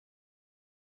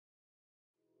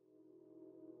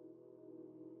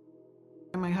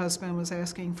time my husband was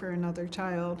asking for another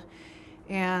child.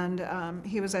 And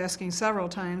he was asking several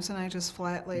times, and I just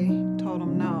flatly told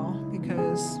him no,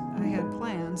 because I had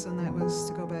plans, and that was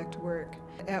to go back to work.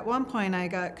 At one point I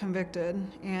got convicted,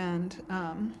 and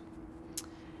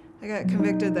I got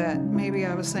convicted that maybe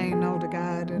I was saying no to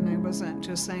God, and I wasn't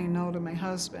just saying no to my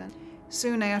husband.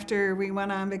 Soon after, we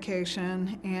went on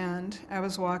vacation, and I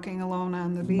was walking alone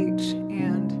on the beach,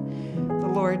 and the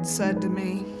Lord said to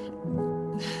me,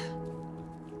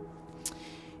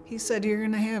 He said, "You're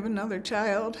going to have another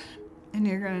child, and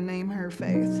you're going to name her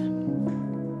Faith."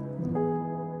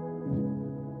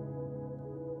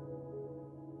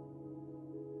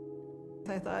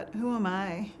 I thought, who am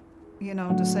I,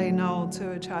 to say no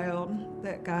to a child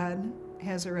that God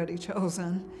has already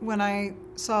chosen? When I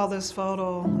saw this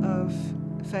photo of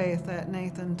Faith that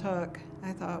Nathan took,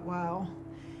 I thought, wow,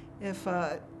 if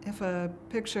a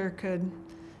picture could,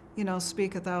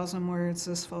 speak 1,000 words,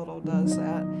 this photo does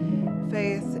that.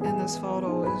 Faith in this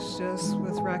photo is just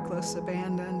with reckless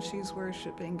abandon. She's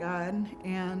worshiping God.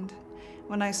 And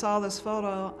when I saw this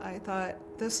photo, I thought,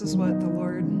 this is what the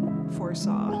Lord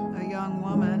foresaw. A young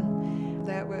woman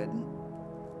that would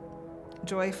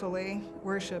joyfully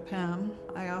worship Him.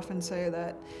 I often say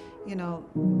that,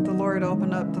 the Lord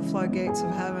opened up the floodgates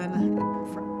of heaven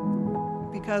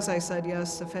because I said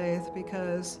yes to Faith,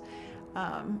 because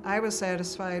I was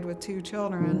satisfied with 2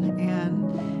 children,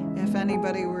 and if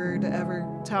anybody were to ever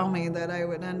tell me that I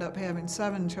would end up having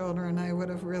 7 children, I would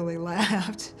have really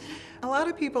laughed. A lot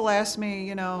of people ask me,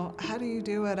 how do you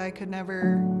do it? I could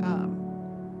never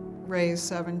raise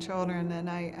 7 children, and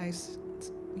I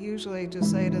usually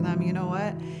just say to them, you know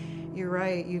what, you're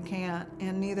right, you can't,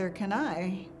 and neither can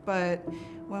I, but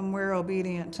when we're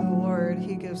obedient to the Lord,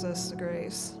 He gives us the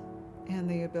grace and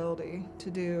the ability to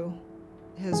do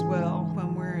His will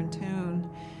when we're in tune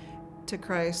to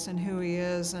Christ and who He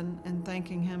is, and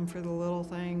thanking Him for the little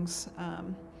things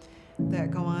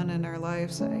that go on in our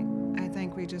lives. I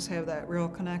think we just have that real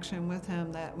connection with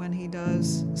Him, that when He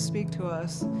does speak to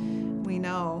us, we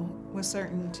know with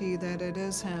certainty that it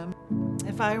is Him.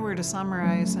 If I were to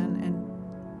summarize and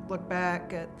look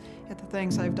back at the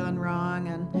things I've done wrong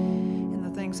and the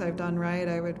things I've done right,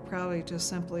 I would probably just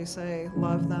simply say,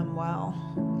 love them well.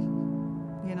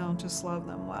 Just love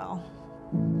them well.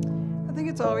 I think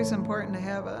it's always important to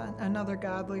have another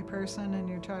godly person in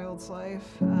your child's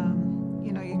life.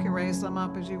 You can raise them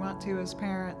up as you want to as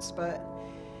parents, but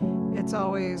it's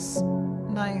always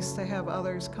nice to have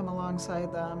others come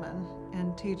alongside them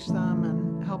and teach them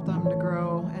and help them to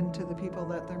grow into the people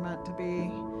that they're meant to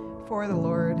be for the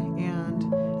Lord.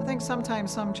 And I think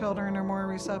sometimes some children are more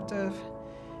receptive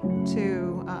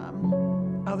to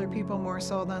other people more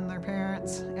so than their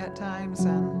parents at times,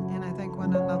 and I think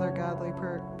when another godly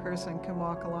person can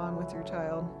walk along with your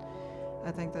child,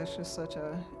 I think that's just such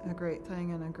a great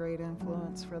thing and a great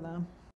influence for them.